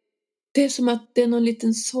det är som att det är någon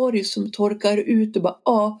liten sorg som torkar ut och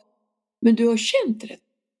bara, men du har känt det.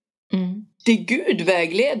 Det Gud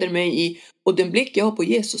vägleder mig i och den blick jag har på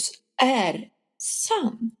Jesus är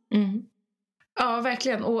sann. Ja,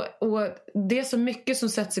 verkligen. Och det är så mycket som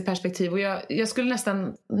sätts i perspektiv. Och jag skulle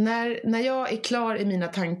nästan, när jag är klar i mina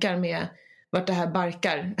tankar med vart det här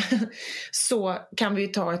barkar så kan vi ju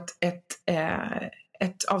ta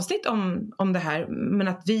ett avsnitt om det här, men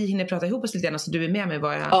att vi hinner prata ihop oss lite grann så du är med mig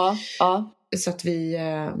så att vi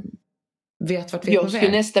vet vart vi är på väg. Jag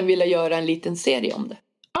skulle nästan vilja göra en liten serie om det.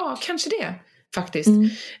 Ja, kanske det faktiskt.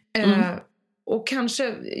 Och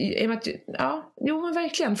kanske men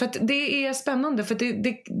verkligen, för att det är spännande, för att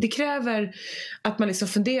det kräver att man liksom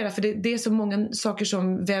funderar, för det är så många saker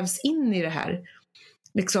som vävs in i det här,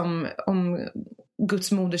 liksom om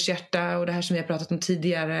Guds moders hjärta och det här som vi har pratat om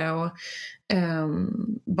tidigare, och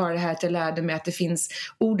bara det här att jag lärde mig att det finns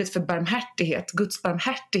ordet för barmhärtighet, Guds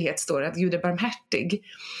barmhärtighet står det, att Gud är barmhärtig,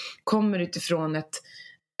 kommer utifrån ett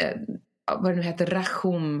vad det nu heter,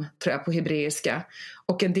 rachum tror jag på hebreiska,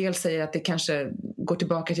 och en del säger att det kanske går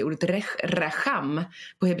tillbaka till ordet racham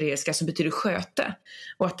på hebreiska som betyder sköte,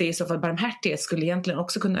 och att det i så fall barmhärtighet skulle egentligen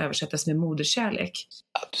också kunna översättas med moderskärlek.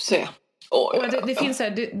 Ja, du ser. Och det finns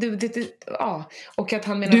här och att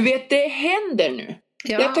han menar, du vet, det händer nu.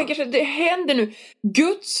 Jag tänker så att det händer nu.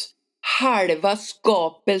 Guds halva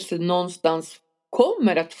skapelse någonstans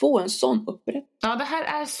kommer att få en sån upprättelse. Ja, det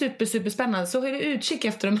här är superspännande. Så har vi utkik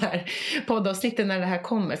efter de här poddavsnitten när det här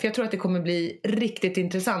kommer. För jag tror att det kommer bli riktigt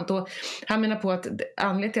intressant. Och han menar på att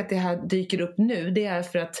anledningen till att det här dyker upp nu, det är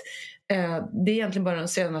för att det är egentligen bara de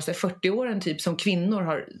senaste 40 åren typ som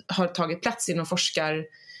kvinnor har tagit plats inom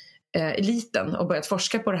eliten och börjat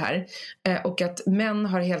forska på det här, och att män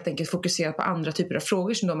har helt enkelt fokuserat på andra typer av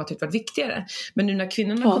frågor som de har tyckt varit viktigare. Men nu när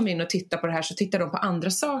kvinnorna kommer in och tittar på det här, så tittar de på andra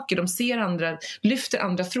saker, de ser lyfter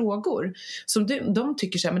andra frågor som de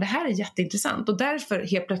tycker så här, men det här är jätteintressant, och därför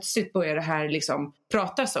helt plötsligt börjar det här liksom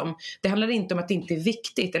pratas om. Det handlar inte om att det inte är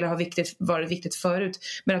viktigt eller har varit viktigt förut,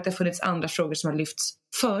 men att det har funnits andra frågor som har lyfts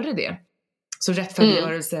före det, så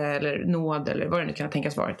rättfärdiggörelse eller nåd eller vad det nu kan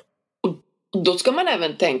tänkas varit. Då ska man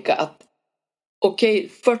även tänka att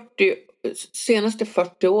senaste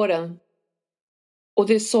 40 åren, och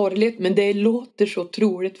det är sorgligt, men det låter så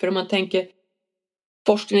troligt, för om man tänker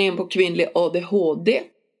forskningen på kvinnlig ADHD,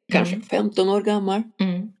 kanske 15 år gammal,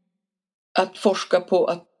 att forska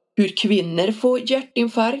på hur kvinnor får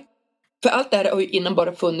hjärtinfarkt, för allt det här har ju innan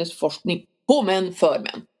bara funnits forskning på män för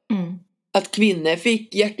män, att kvinnor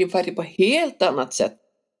fick hjärtinfarkt på helt annat sätt.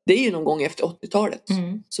 Det är ju någon gång efter 80-talet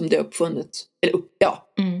som det uppfunnits.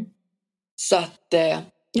 Så att...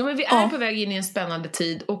 men vi är på väg in i en spännande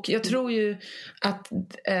tid. Och jag tror ju att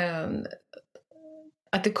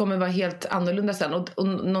det kommer vara helt annorlunda sen. Och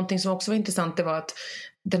någonting som också var intressant, det var att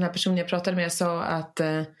den här personen jag pratade med sa att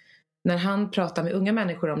när han pratar med unga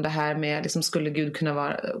människor om det här med liksom, skulle man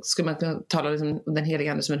kunna tala liksom, den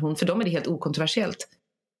heliga ande som en hon, för dem är det helt okontroversiellt.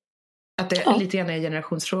 Att det lite grann är en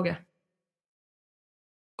generationsfråga.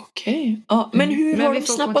 Okej. Ja, men hur har de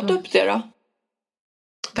snappat upp det då?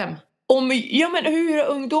 Vem? Men hur har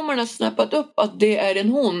ungdomarna snappat upp att det är en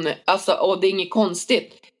hon? Alltså, och det är inget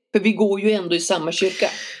konstigt. För vi går ju ändå i samma kyrka.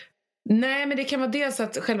 Nej, men det kan vara dels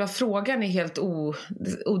att själva frågan är helt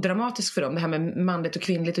odramatisk för dem. Det här med manligt och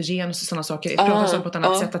kvinnligt och genus och sådana saker. Det pratas om på ett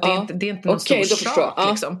annat sätt. Att det är inte någon stor sak.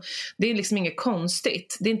 Liksom. Det är liksom inget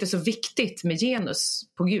konstigt. Det är inte så viktigt med genus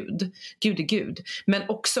på Gud. Gud är Gud. Men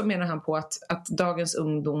också menar han på att dagens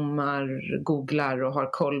ungdomar googlar och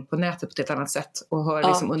har koll på nätet på ett annat sätt. Och har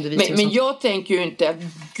liksom undervisning. Men jag tänker ju inte att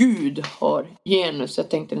Gud har genus. Jag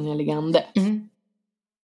tänkte den helige ande.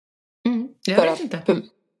 Jag vet inte.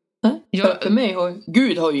 För mig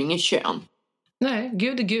Gud har ju ingen kön. Nej,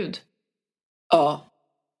 Gud är Gud. Ja.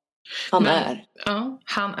 Han är. Ja,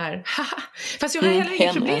 han är. Fast jag har heller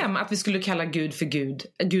inget problem att vi skulle kalla Gud för Gud.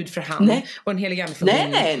 Gud för han. Nej. Och en helig ande för hon.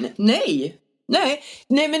 Nej,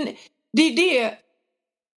 men det är det.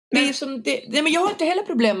 Det är som det. Nej, men jag har inte heller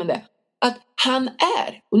problem med det. Att han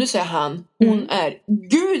är. Och nu säger han. Hon är.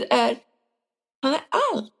 Gud är. Han är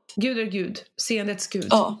allt. Gud är Gud. Seendets Gud.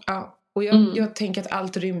 Ja. Och jag tänker att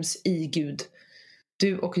allt ryms i Gud.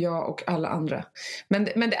 Du och jag och alla andra. Men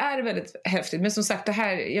det är väldigt häftigt. Men som sagt, det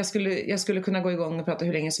här, jag skulle kunna gå igång och prata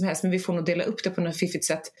hur länge som helst. Men vi får nog dela upp det på något fiffigt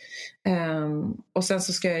sätt. Och sen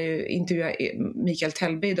så ska jag ju intervjua Mikael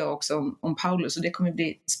Tellby idag också om Paulus. Och det kommer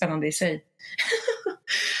bli spännande i sig.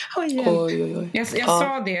 Oj. Jag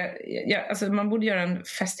sa det. Alltså, man borde göra en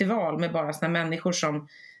festival med bara såna människor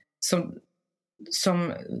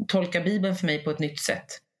som tolkar Bibeln för mig på ett nytt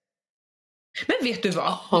sätt. Men vet du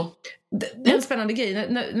vad? Det är en spännande grej.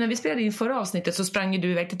 När vi spelade in förra avsnittet så sprang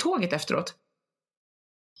du iväg till tåget efteråt.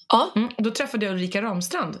 Ja. Då träffade jag Ulrika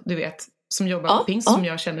Ramstrand, du vet, som jobbar på Pingst, som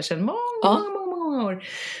jag känner sedan många år.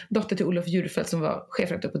 Dotter till Olof Djurfeldt som var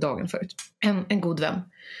chefredaktör på Dagen förut. En god vän.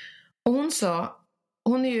 Och hon sa,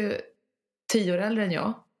 hon är ju 10 år äldre än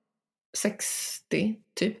jag. 60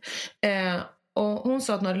 typ. Och hon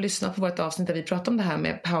sa att hon hade lyssnat på vårt avsnitt där vi pratade om det här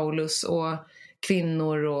med Paulus och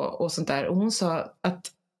kvinnor och sånt där. Och hon sa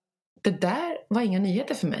att det där var inga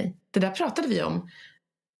nyheter för mig. Det där pratade vi om.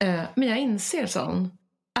 Men jag inser, sa hon,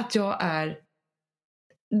 att jag är...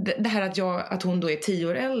 Det här att hon då är 10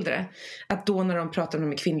 år äldre. Att då när de pratade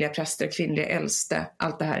med kvinnliga präster, kvinnliga äldste,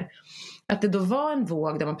 allt det här. Att det då var en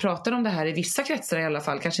våg där man pratade om det här i vissa kretsar i alla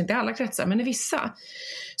fall. Kanske inte i alla kretsar, men i vissa.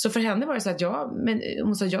 Så för henne var det så att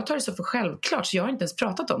hon sa, jag tar det så för självklart så jag har inte ens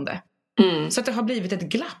pratat om det. Så att det har blivit ett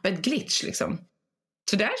glapp, ett glitch liksom.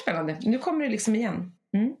 Så det är spännande. Nu kommer det liksom igen.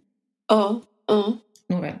 Ja.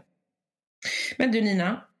 Nåväl. Men du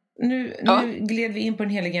Nina, nu gled vi in på en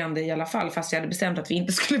helig ande i alla fall, fast jag hade bestämt att vi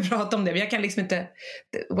inte skulle prata om det. Men jag kan liksom inte...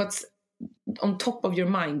 What's on top of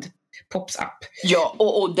your mind pops up. Ja,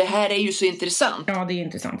 och det här är ju så intressant. Ja, det är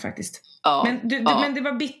intressant faktiskt. Ja, Men det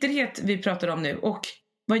var bitterhet vi pratade om nu. Och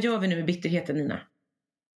vad gör vi nu med bitterheten, Nina?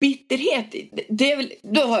 Bitterhet, det är väl,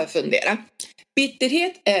 då har jag funderat.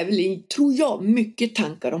 Bitterhet är väl, tror jag, mycket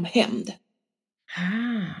tankar om hämnd.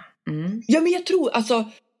 Ja, men jag tror,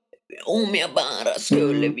 alltså, om jag bara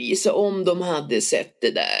skulle visa, om de hade sett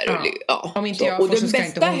det där. Om inte jag får så ska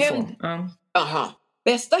inte hon få.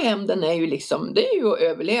 Bästa hämnden är ju liksom, det är ju att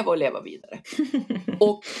överleva och leva vidare.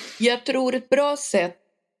 Och jag tror ett bra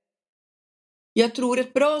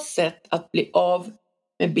sätt att bli av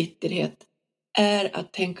med bitterhet är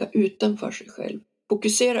att tänka utanför sig själv.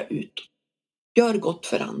 Fokusera ut. Gör gott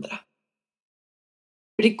för andra.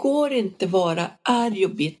 För det går inte vara arg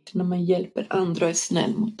och bitter när man hjälper andra och är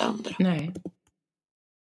snäll mot andra. Nej.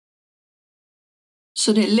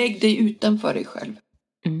 Så lägg dig utanför dig själv.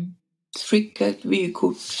 Skicka ett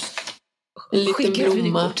vykort. En liten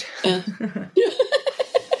blomma.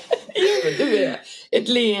 Ett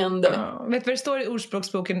leende. Vet du vad det står i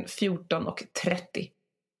Ordspråksboken 14:30?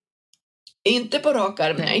 Inte på rak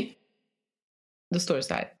arm, nej. Då står det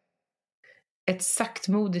så här. Ett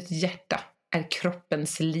saktmodigt hjärta är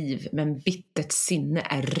kroppens liv, men bittert sinne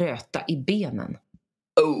är röta i benen.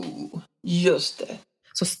 Just det.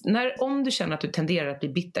 Så om du känner att du tenderar att bli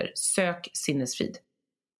bitter, sök sinnesfrid.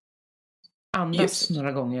 Andas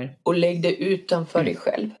några gånger. Och lägg det utanför dig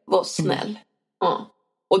själv. Var snäll. Ja.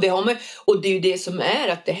 Och det är ju det som är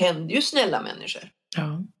att det händer ju snälla människor.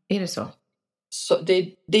 Ja, är det så? Så det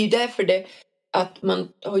är ju därför att man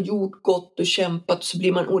har gjort gott och kämpat så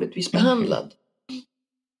blir man orättvist behandlad.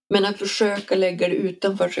 Men att försöka lägga det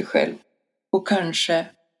utanför sig själv och kanske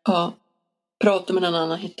prata med någon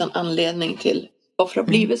annan, hitta en anledning till varför det har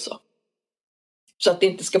blivit så. Så att det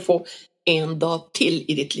inte ska få en dag till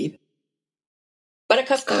i ditt liv. Bara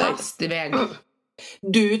kasta iväg.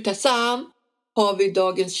 Du, Tessan, har vi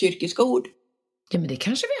dagens kyrkiska ord? Ja, men det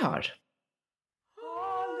kanske vi har.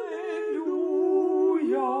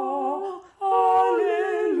 Halleluja,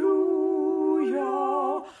 halleluja,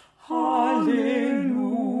 halleluja.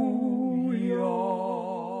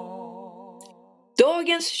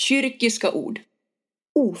 Dagens kyrkiska ord.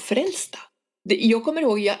 Ofrälsta. Jag kommer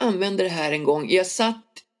ihåg, jag använde det här en gång. Jag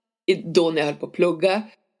satt då när jag höll på att plugga.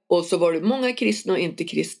 Och så var det många kristna och inte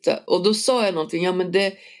kristna. Och då sa jag någonting. Ja, men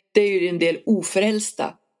det är ju en del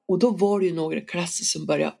ofrälsta. Och då var det ju några klasser som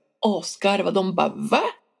började askarva. De bara, va?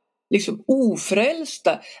 Liksom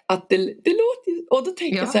ofrälsta. Att det låter... Och då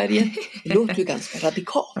tänkte jag så här, det låter ju ganska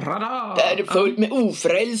radikalt. Det är fullt med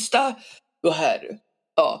ofrälsta. Och här.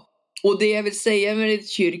 Ja. Och det jag vill säga med det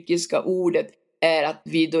kyrkiska ordet är att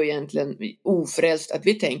vi då egentligen ofrälst. Att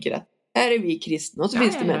vi tänker att här är vi kristna. Och så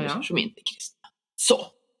finns det människor som inte är kristna. Så.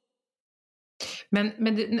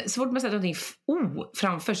 Men så fort man sätter någonting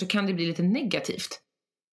framför så kan det bli lite negativt.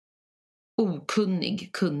 Okunnig,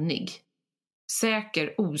 kunnig.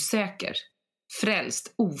 Säker, osäker.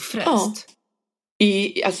 Frälst, ofrälst.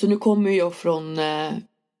 Ja. Alltså nu kommer jag från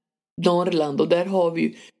Norrland och där har vi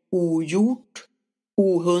ju ogjort,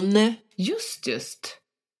 ohunne. Just.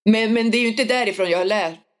 Men det är ju inte därifrån jag har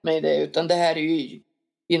lärt mig det, utan det här är ju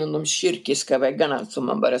inom de kyrkiska väggarna som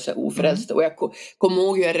man bara säger ofrälsta. Och jag kommer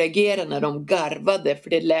ihåg hur jag reagerade när de garvade, för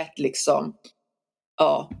det lät liksom,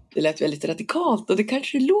 det lät väldigt radikalt, och det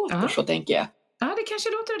kanske låter så, tänker jag. Ja, det kanske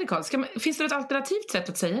låter radikalt. Finns det ett alternativt sätt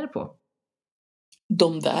att säga det på?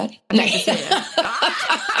 De där? Nej.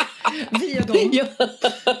 Vi och dem. Ja.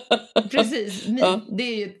 Precis. Det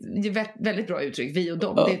är ju ett väldigt bra uttryck. Vi och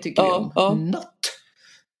dem, det tycker vi om. Något.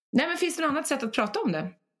 Nej, men finns det något annat sätt att prata om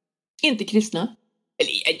det? Inte kristna.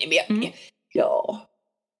 Eller, ja.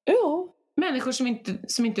 Människor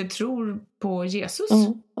som inte tror på Jesus.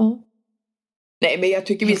 Nej, men jag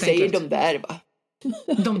tycker vi säger de där, va?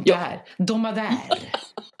 De där. De är där.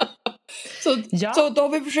 Så då har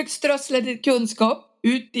vi försökt strössla lite kunskap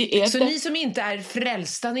ut i etern. Så ni som inte är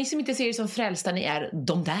frälsta, ni som inte ser er som frälsta, ni är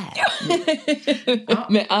de där. Ja.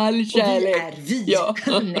 Med all kärlek. Och vi är vi. Ja.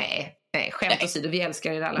 Nej, skämt åsido, vi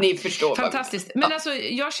älskar er alla. Ni förstår. Fantastiskt. Men alltså,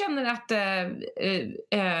 jag känner att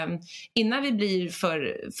innan vi blir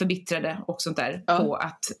för förbittrade och sånt där på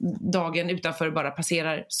att dagen utanför bara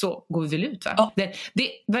passerar, så går vi väl ut, va? Ja.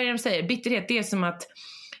 Vad är det de säger? Bitterhet, det är som att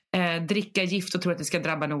dricka gift och tro att det ska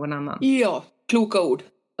drabba någon annan. Ja, kloka ord.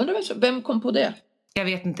 Undrar vem kom på det? Jag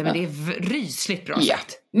vet inte, men det är rysligt bra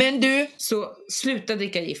sagt. Men du... Så sluta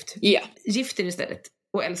dricka gift. Ja. Gift er istället.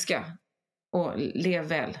 Och älska. Och lev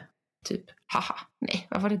väl. Typ. Haha. Nej,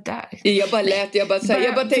 vad var det där? Jag bara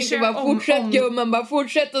tänkte fortsätt gumman. Bara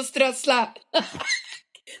fortsätt att strössla.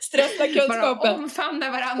 Strössla kunskapen. Bara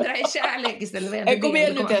omfamna varandra i kärlek istället. Kom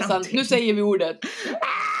igen nu Tessan. Nu säger vi ordet.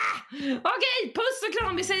 Okej, puss och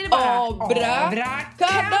kram. Vi säger det bara. Abrakadabra.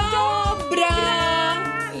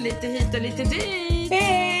 Lite hit och lite dit.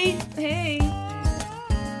 Hej. Hej.